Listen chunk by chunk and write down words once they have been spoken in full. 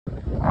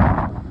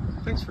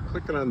Thanks for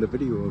clicking on the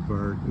video of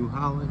our New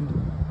Holland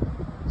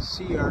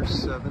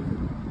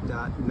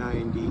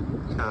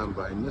CR7.90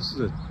 combine. This is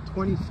a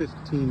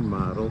 2015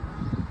 model,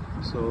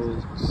 so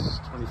it's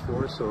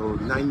 24, so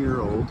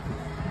 9-year-old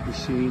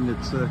machine.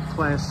 It's a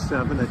class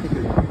 7. I think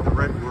in the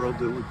red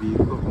world it would be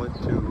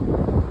equivalent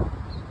to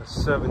a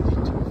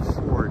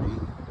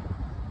 7240.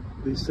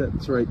 At least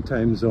that's the right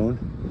time zone.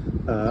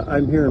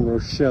 I'm here in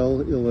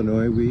Rochelle,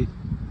 Illinois. We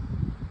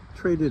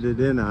traded it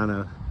in on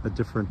a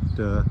different,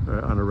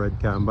 on a red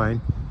combine.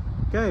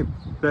 Guy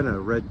been a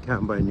red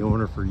combine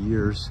owner for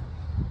years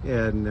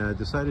and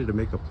decided to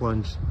make a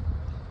plunge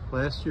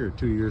last year or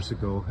 2 years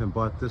ago and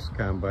bought this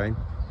combine.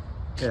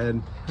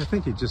 And I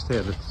think he just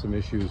had some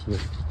issues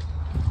with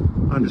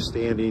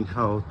understanding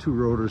how 2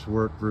 rotors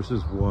work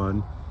versus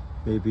 1,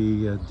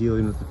 maybe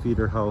dealing with the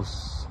feeder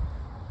house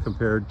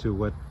compared to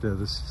what the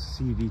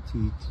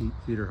CVT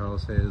feeder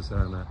house has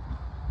on a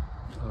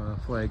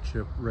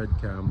flagship red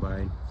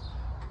combine.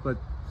 But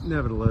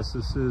nevertheless,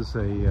 this is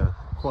a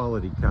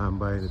quality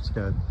combine. It's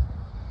got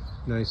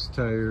nice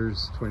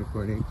tires,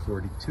 20.8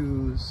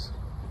 42s.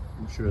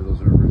 I'm sure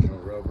those are original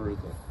rubber.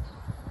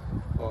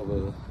 All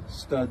the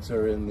studs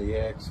are in the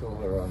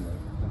axle or on the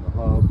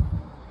hub.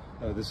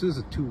 This is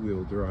a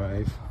 2-wheel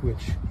drive,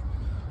 which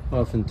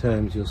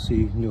oftentimes you'll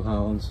see New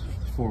Holland's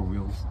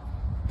 4-wheel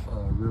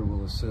rear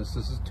wheel assist.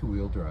 This is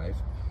 2-wheel drive.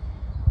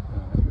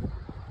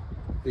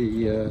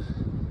 The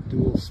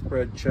dual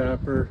spread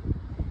chopper,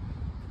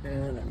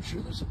 and I'm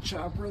sure there's a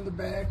chopper in the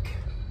back.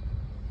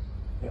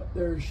 Yep,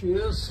 there she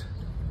is.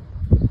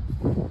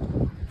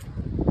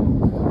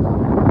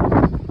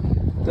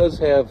 It does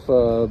have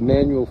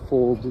manual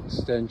fold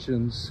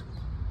extensions.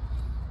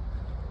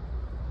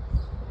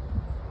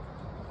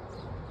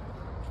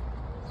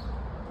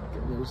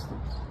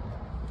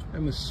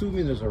 I'm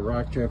assuming there's a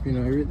rock trap. You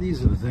know,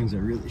 these are the things I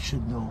really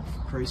should know.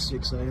 For Christ's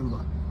sakes, I am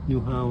a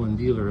New Holland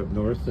dealer up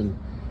north, and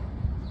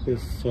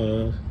if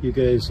you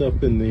guys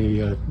up in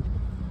the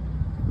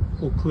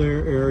Eau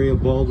Claire area,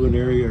 Baldwin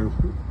area, are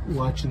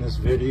watching this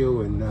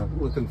video and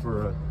looking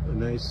for a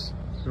nice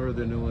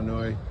Northern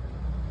Illinois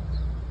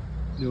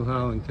New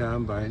Holland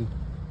combine,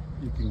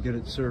 you can get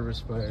it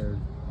serviced by our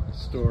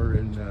store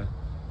in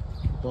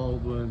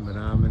Baldwin,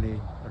 Menominee,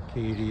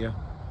 Arcadia.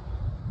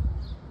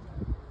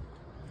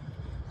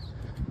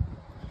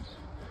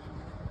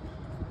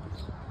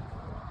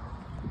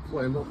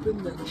 I'm up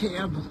in the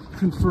cab,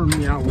 confirm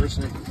the hours.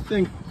 I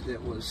think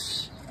it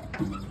was,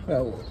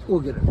 well, we'll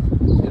get it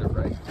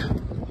right.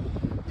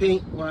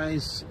 Paint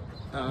wise,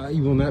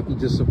 you will not be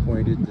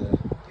disappointed. The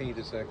paint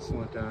is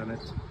excellent on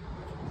it.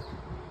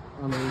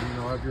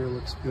 Inaugural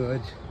looks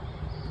good.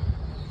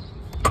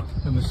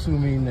 I'm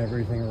assuming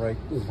everything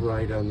is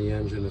right on the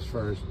engine as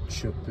far as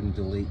chip and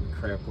delete and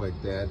crap like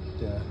that.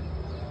 It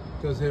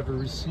does have a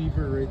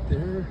receiver right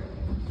there.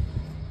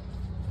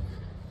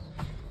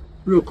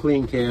 Real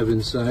clean cab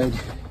inside.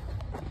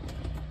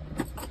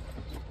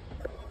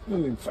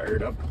 Moving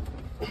fired up.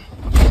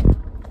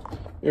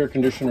 Air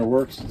conditioner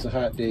works. It's a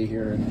hot day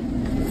here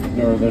in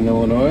Northern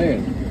Illinois,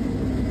 and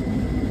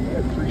I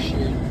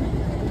appreciate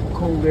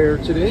cold air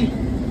today.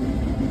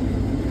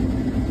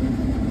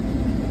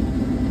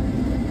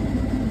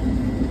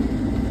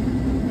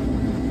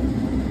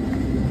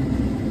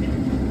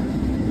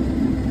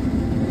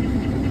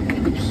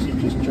 Oops,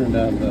 just turned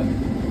on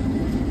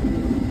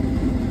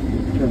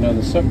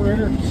the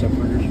separator.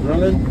 Separator's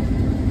running.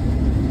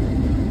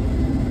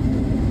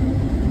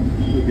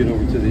 We'll get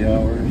over to the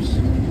hours.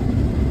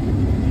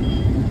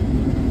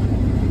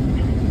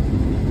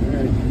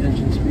 Alright,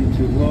 engine speed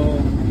too low.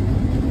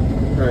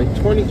 Alright,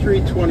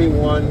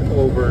 2321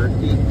 over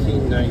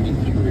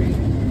 1893.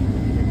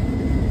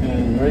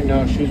 And right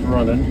now she's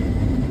running.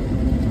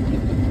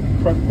 Get the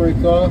front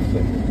brake off.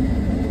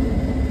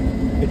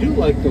 I do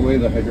like the way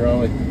the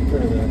hydraulic or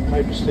the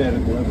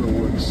hydrostatic lever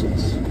works.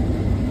 It's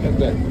got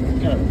that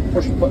kind of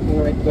push button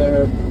right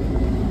there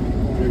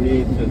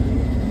underneath, and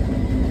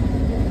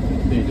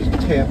you just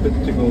tap it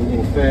to go a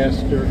little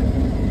faster.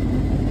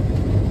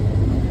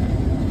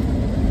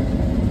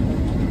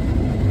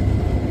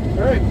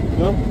 Alright,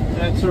 well,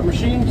 that's our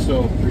machine,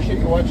 so appreciate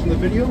you watching the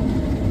video.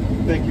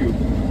 Thank you.